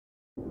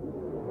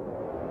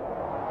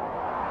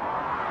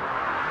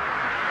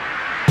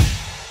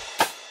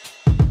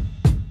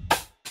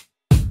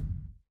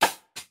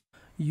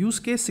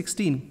Use case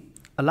 16.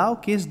 Allow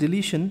case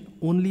deletion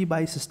only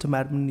by system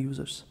admin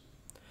users.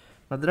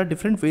 Now there are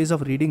different ways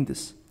of reading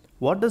this.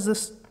 What does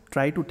this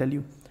try to tell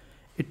you?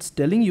 It's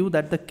telling you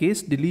that the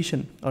case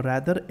deletion, or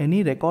rather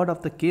any record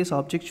of the case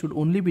object, should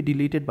only be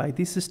deleted by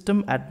the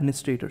system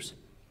administrators.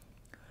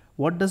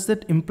 What does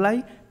that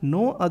imply?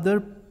 No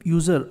other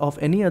user of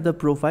any other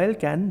profile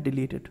can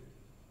delete it.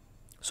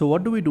 So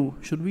what do?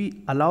 Should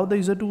we allow the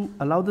user to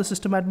allow the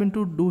system admin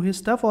to do his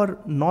stuff, or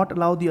not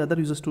allow the other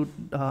users to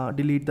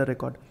delete the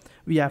record?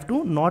 We have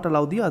to not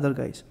allow the other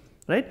guys,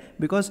 right?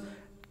 Because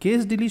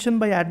case deletion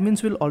by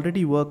admins will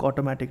already work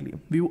automatically.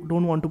 We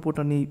don't want to put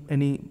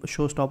any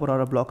showstopper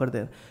or a blocker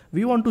there.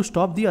 We want to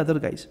stop the other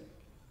guys,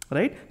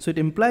 right? So it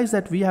implies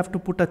that we have to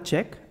put a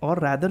check, or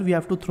rather we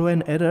have to throw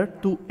an error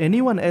to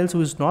anyone else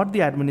who is not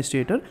the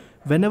administrator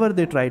whenever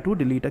they try to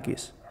delete a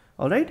case.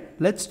 All right,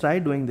 let's try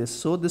doing this.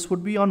 So this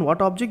would be on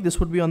what object? This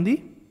would be on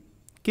the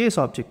case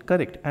object,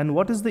 correct? And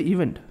what is the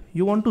event?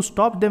 You want to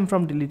stop them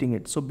from deleting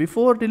it. So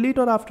before delete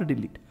or after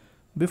delete?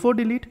 Before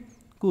delete.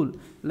 Cool.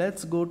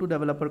 Let's go to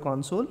developer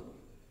console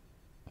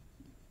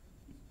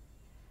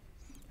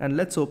and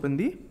let's open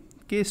the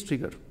case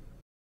trigger.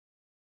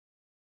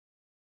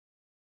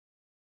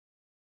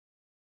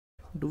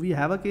 Do we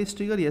have a case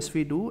trigger? Yes,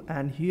 we do.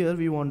 And here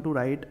we want to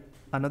write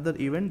another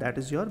event, that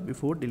is your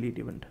before delete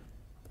event.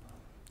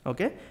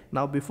 Okay,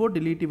 now before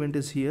delete event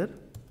is here.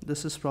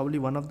 This is probably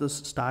one of the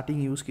starting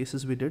use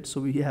cases we did.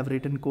 So we have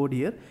written code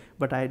here,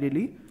 but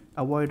ideally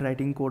avoid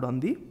writing code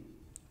on the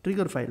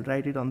trigger file,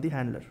 write it on the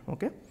handler.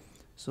 Okay,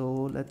 so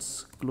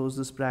let's close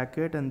this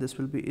bracket, and this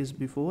will be is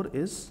before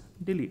is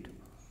delete.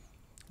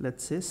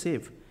 Let's say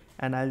save,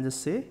 and I'll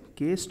just say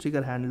case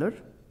trigger handler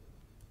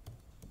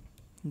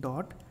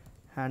dot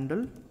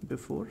handle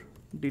before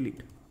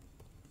delete.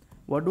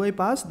 What do I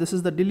pass? This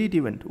is the delete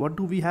event. What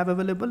do we have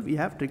available? We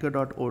have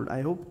trigger.old.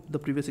 I hope the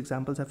previous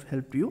examples have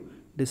helped you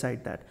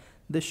decide that.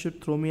 This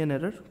should throw me an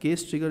error.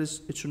 Case trigger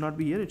it should not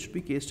be here. It should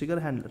be case trigger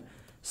handler.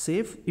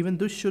 Save, even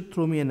this should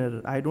throw me an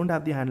error. I don't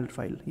have the handler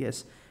file.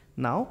 Yes.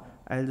 Now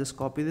I'll just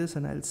copy this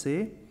and I'll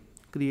say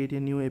create a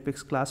new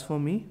Apex class for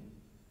me.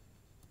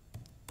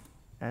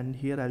 And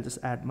here I'll just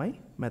add my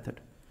method.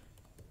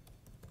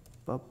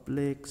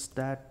 Public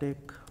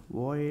static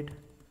void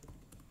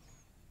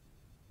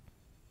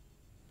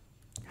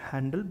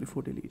handle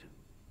before delete.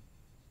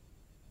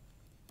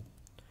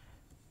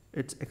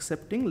 It's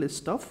accepting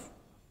list of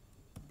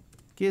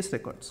case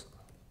records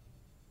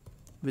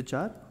which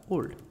are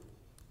old.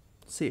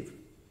 Save.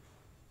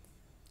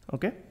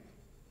 Okay,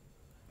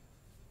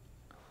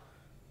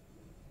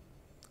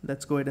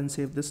 let's go ahead and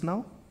save this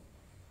now.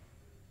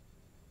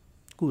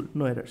 Cool,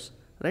 no errors,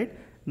 right?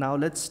 Now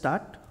let's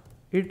start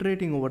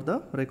iterating over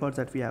the records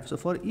that we have. So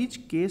for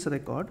each case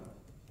record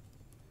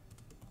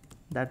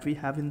that we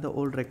have in the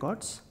old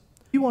records,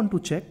 we want to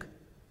check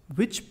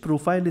which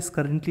profile is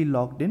currently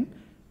logged in,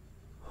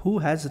 who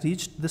has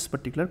reached this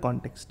particular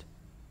context,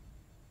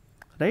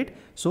 right?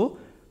 So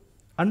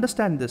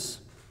understand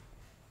this.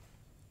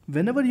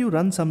 Whenever you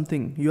run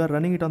something, you are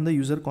running it on the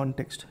user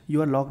context.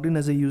 You are logged in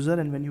as a user,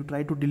 and when you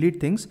try to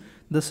delete things,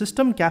 the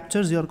system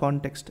captures your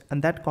context,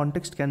 and that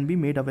context can be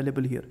made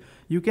available here.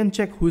 You can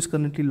check who is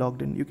currently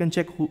logged in. You can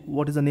check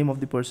what is the name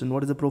of the person,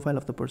 what is the profile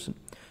of the person.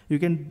 You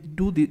can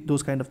do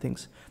those kind of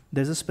things.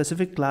 There's a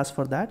specific class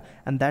for that,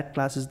 and that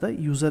class is the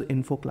user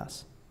info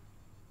class.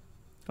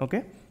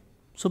 Okay.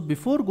 So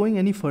before going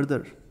any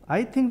further,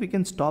 I think we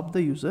can stop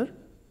the user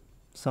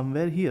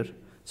somewhere here.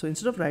 So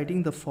instead of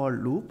writing the for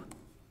loop,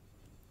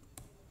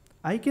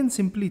 I can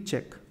simply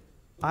check.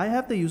 I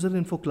have the user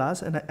info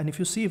class, and if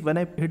you see, when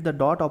I hit the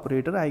dot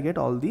operator, I get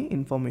all the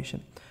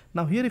information.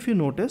 Now here, if you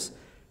notice,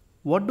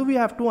 what do we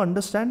have to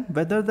understand?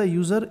 Whether the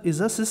user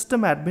is a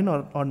system admin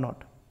or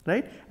not,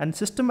 right? And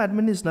system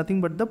admin is nothing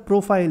but the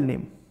profile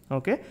name.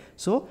 Okay,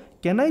 so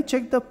can I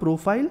check the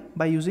profile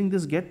by using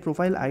this get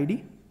profile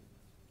ID?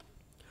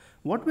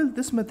 What will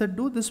this method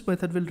do? This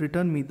method will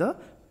return me the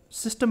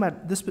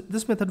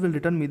this method will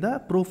return me the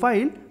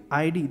profile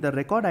ID, the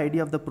record ID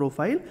of the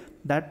profile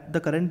that the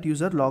current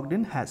user logged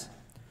in has,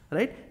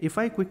 right? If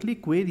I quickly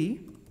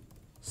query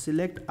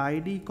select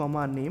ID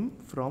comma name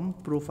from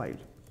profile,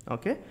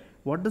 okay,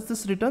 what does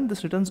this return?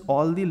 This returns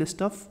all the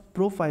list of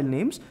profile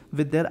names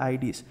with their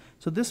IDs.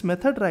 So this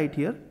method right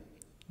here,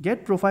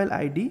 get profile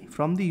ID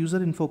from the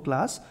user info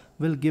class,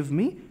 will give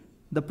me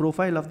the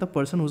profile of the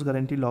person who's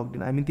currently logged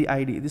in. I mean the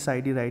ID, this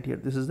ID right here,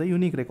 this is the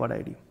unique record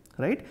ID.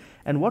 Right?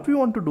 And what we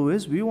want to do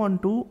is we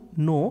want to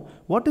know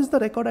what is the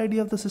record ID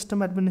of the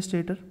system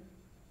administrator.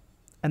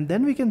 And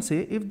then we can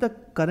say if the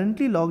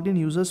currently logged in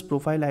user's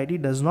profile ID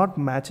does not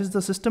matches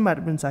the system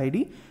admin's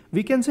ID,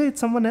 we can say it's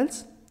someone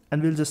else,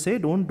 and we'll just say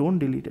don't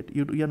delete it.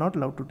 You're not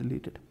allowed to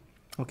delete it.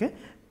 Okay.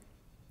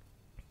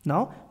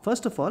 Now,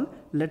 first of all,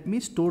 let me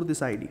store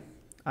this ID.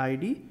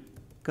 ID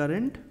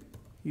current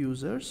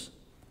user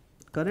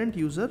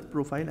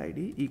profile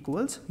ID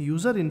equals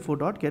user info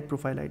dot get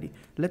profile ID.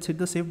 Let's hit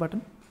the save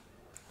button.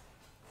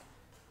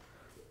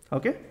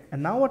 Okay,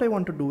 and now what I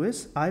want to do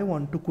is I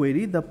want to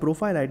query the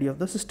profile ID of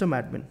the system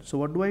admin. So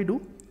what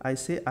do? I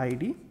say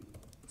ID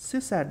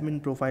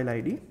sysadmin profile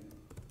ID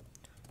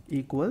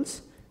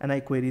equals, and I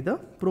query the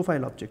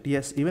profile object.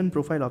 Yes, even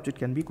profile object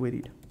can be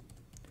queried.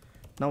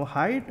 Now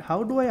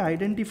how do I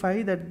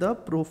identify that the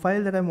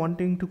profile that I'm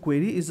wanting to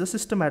query is the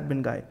system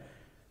admin guy?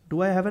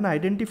 Do I have an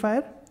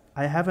identifier?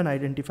 I have an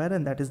identifier,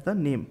 and that is the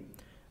name,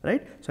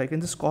 right? So I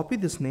can just copy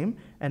this name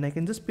and I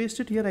can just paste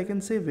it here. I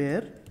can say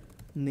where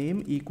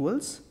name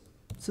equals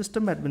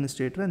system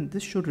administrator, and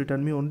this should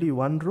return me only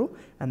one row,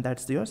 and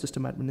that's your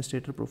system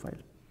administrator profile.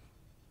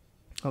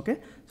 Okay,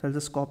 so I'll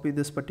just copy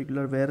this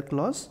particular where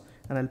clause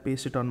and I'll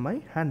paste it on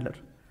my handler.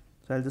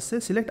 So I'll just say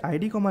select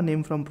ID comma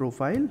name from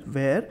profile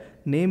where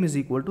name is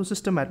equal to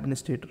system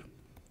administrator,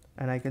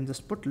 and I can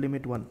just put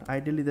limit 1.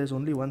 Ideally there's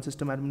only one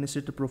system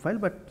administrator profile,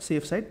 but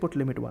safe side put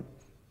limit 1.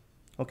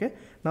 Okay,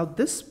 now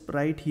this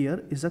right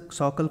here is a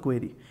SOQL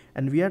query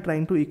and we are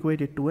trying to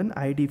equate it to an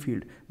ID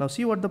field. Now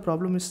see what the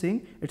problem is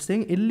saying. It's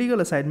saying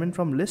illegal assignment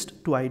from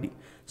list to ID.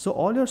 So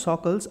all your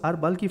SOQLs are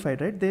bulkified,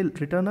 right? They'll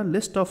return a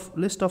list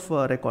of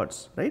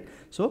records, right?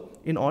 So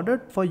in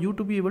order for you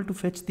to be able to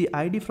fetch the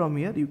ID from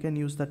here, you can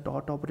use the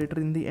dot operator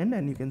in the end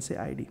and you can say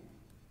ID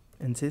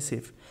and say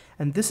save.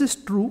 And this is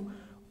true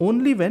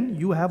only when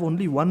you have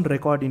only one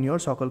record in your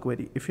SOQL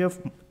query. If you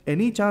have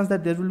any chance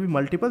that there will be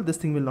multiple, this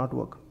thing will not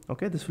work.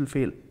 Okay, this will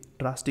fail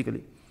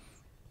drastically.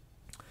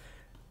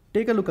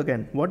 Take a look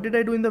again. What did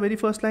I do in the very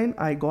first line?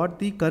 I got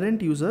the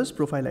current user's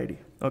profile ID.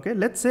 Okay,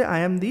 let's say I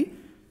am the,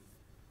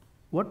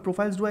 what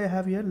profiles do I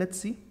have here? Let's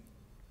see.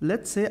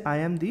 Let's say I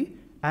am the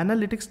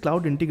analytics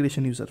cloud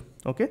integration user.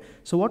 Okay,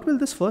 so what will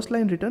this first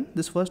line return?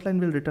 This first line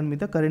will return me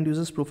the current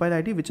user's profile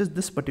ID, which is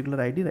this particular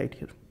ID right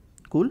here.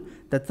 Cool,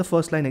 that's the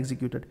first line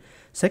executed.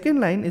 Second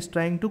line is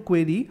trying to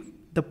query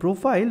the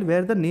profile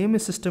where the name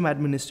is system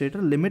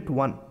administrator limit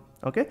 1.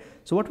 Okay,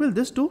 so what will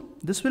this do?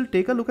 This will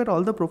take a look at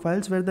all the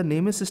profiles where the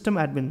name is system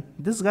admin.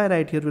 This guy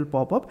right here will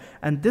pop up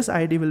and this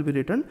ID will be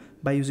returned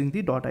by using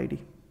the dot ID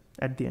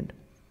at the end.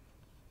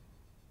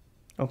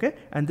 Okay,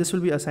 and this will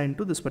be assigned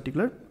to this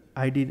particular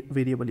ID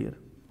variable here.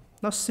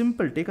 Now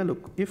simple, take a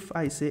look. If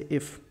I say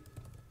if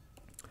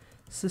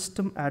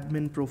system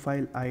admin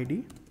profile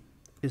ID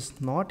is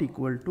not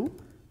equal to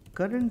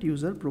current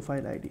user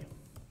profile ID,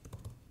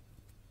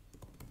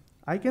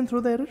 I can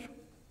throw the error.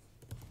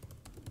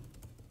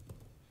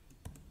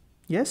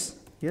 Yes,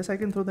 I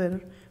can throw the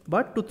error.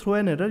 But to throw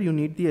an error, you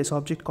need the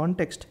SObject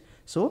context.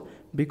 So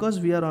because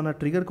we are on a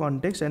trigger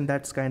context and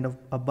that's kind of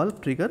a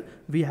bulk trigger,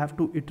 we have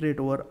to iterate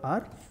over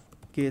our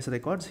case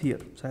records here.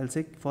 So I'll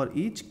say for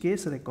each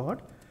case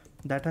record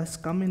that has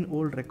come in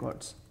old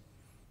records.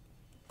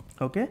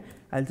 Okay,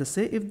 I'll just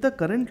say if the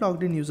current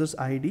logged in user's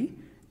ID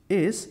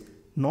is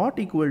not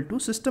equal to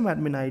system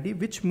admin ID,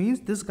 which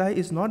means this guy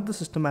is not the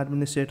system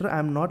administrator,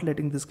 I'm not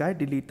letting this guy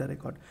delete the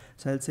record.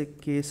 So I'll say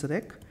case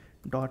rec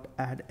dot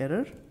add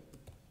error,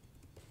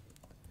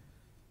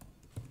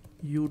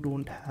 you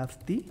don't have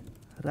the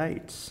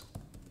rights,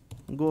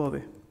 go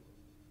away.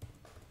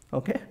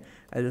 Okay,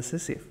 I'll just say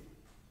save.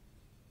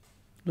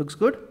 Looks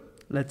good.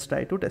 Let's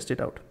try to test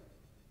it out.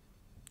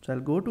 So I'll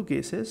go to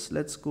cases,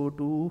 let's go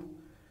to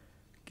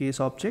case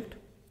object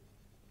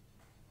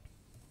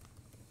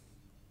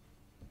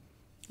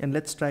and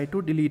let's try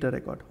to delete a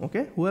record.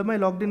 Okay, who am I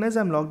logged in as?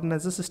 I'm logged in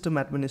as a system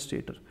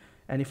administrator.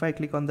 And if I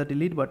click on the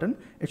delete button,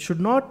 it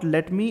should not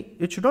let me,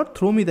 it should not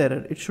throw me the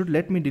error. It should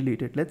let me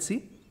delete it. Let's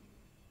see.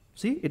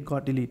 See, it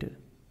got deleted.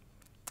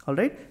 All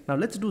right. Now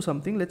let's do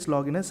something. Let's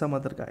log in as some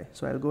other guy.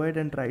 So I'll go ahead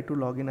and try to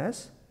log in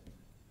as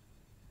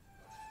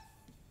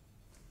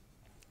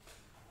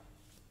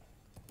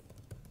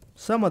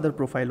some other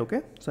profile.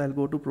 Okay. So I'll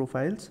go to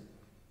profiles.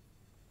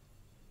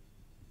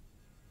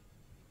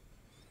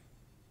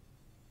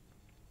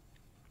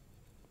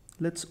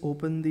 Let's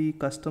open the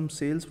custom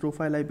sales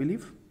profile, I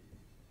believe.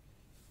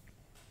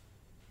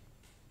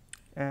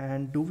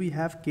 And do we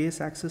have case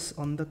access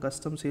on the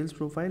custom sales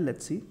profile?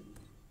 Let's see.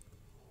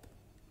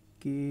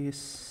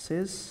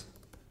 Cases.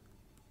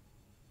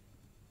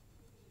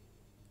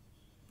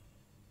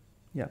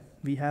 Yeah,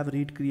 we have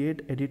read,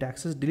 create, edit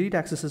access. Delete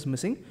access is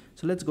missing.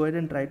 So let's go ahead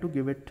and try to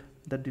give it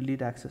the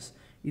delete access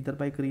either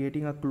by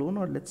creating a clone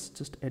or let's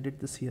just edit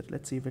this here.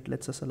 Let's see if it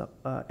lets us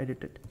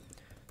edit it.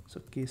 So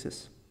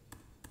cases.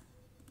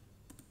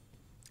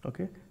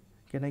 Okay.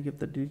 Can I give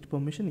the delete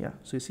permission? Yeah.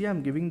 So you see,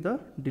 I'm giving the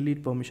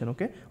delete permission,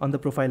 okay, on the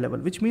profile level,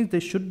 which means they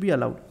should be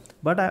allowed,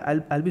 but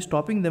I'll be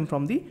stopping them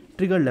from the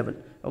trigger level.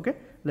 Okay.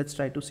 Let's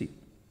try to see.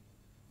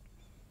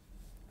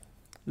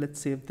 Let's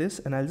save this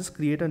and I'll just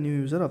create a new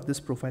user of this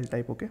profile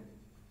type. Okay.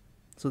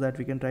 So that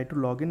we can try to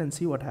log in and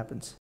see what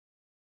happens.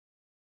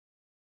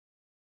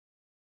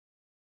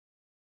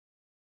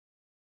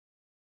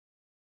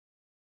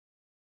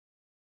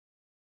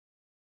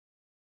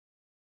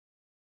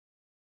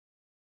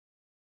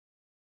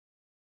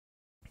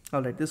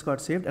 Alright, this got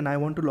saved and I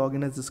want to log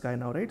in as this guy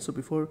now, right? So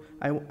before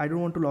I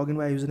don't want to log in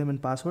by username and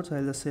password, so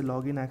I'll just say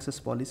login access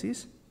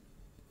policies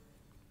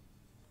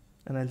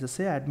and I'll just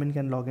say admin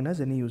can log in as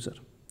any user.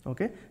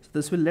 Okay, so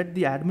this will let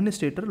the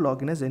administrator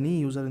log in as any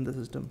user in the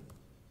system.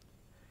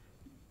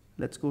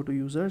 Let's go to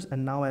users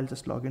and now I'll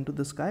just log into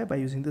this guy by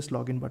using this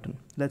login button.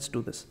 Let's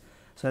do this.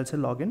 So I'll say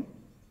login.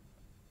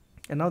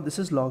 And now this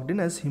is logged in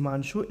as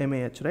Himanshu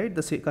MAH, right?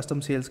 The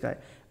custom sales guy.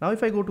 Now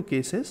if I go to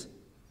cases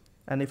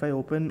and if I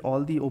open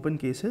all the open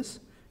cases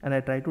and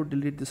I try to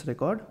delete this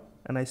record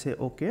and I say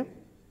okay.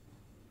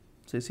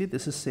 So you see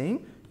this is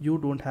saying you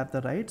don't have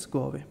the rights,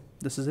 go away.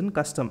 This is in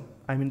custom.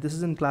 I mean this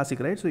is in classic,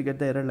 right? So you get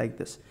the error like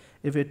this.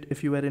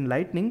 If you were in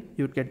lightning,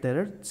 you would get the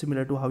error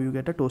similar to how you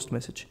get a toast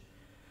message.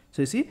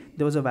 So you see,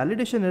 there was a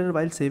validation error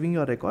while saving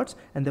your records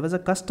and there was a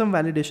custom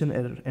validation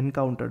error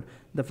encountered.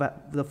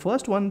 The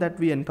first one that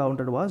we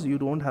encountered was you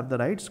don't have the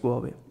rights, go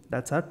away.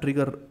 That's our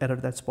trigger error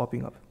that's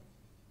popping up.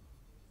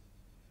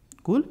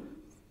 Cool.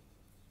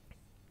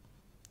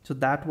 So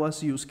that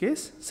was use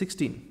case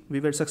 16.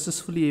 We were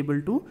successfully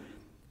able to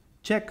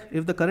check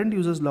if the current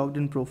user's logged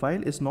in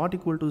profile is not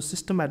equal to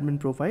system admin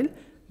profile.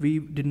 We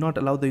did not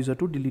allow the user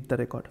to delete the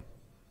record.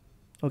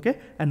 Okay.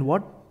 And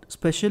what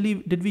specially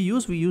did we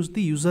use? We used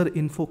the user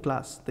info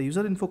class. The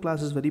user info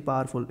class is very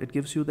powerful. It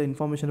gives you the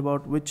information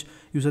about which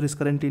user is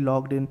currently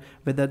logged in,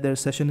 whether their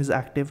session is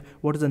active,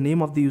 what is the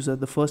name of the user,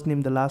 the first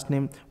name, the last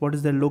name, what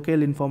is their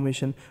local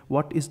information,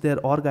 what is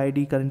their org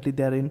ID currently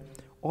they're in.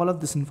 All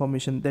of this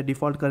information, their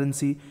default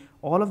currency,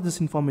 all of this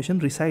information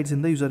resides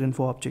in the user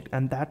info object,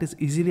 and that is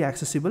easily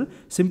accessible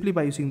simply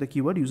by using the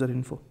keyword user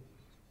info.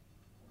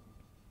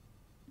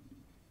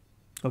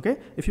 Okay,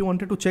 if you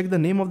wanted to check the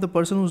name of the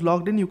person who's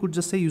logged in, you could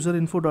just say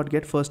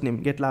userinfo.get first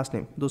name, get last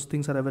name. Those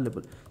things are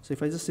available. So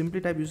if I just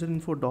simply type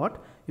userinfo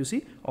dot, you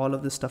see all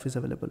of this stuff is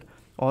available.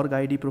 Org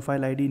ID,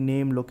 profile ID,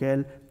 name,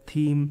 locale,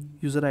 theme,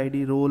 user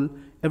ID, role,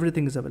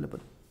 everything is available.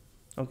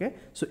 Okay,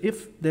 so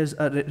if there's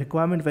a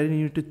requirement where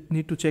you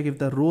need to check if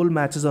the role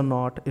matches or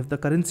not, if the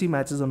currency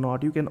matches or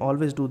not, you can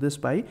always do this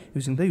by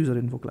using the user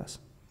info class.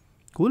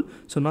 Cool.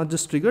 So not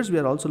just triggers, we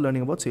are also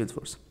learning about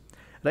Salesforce.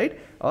 Right?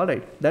 All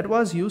right. That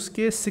was use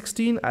case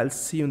 16. I'll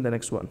see you in the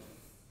next one.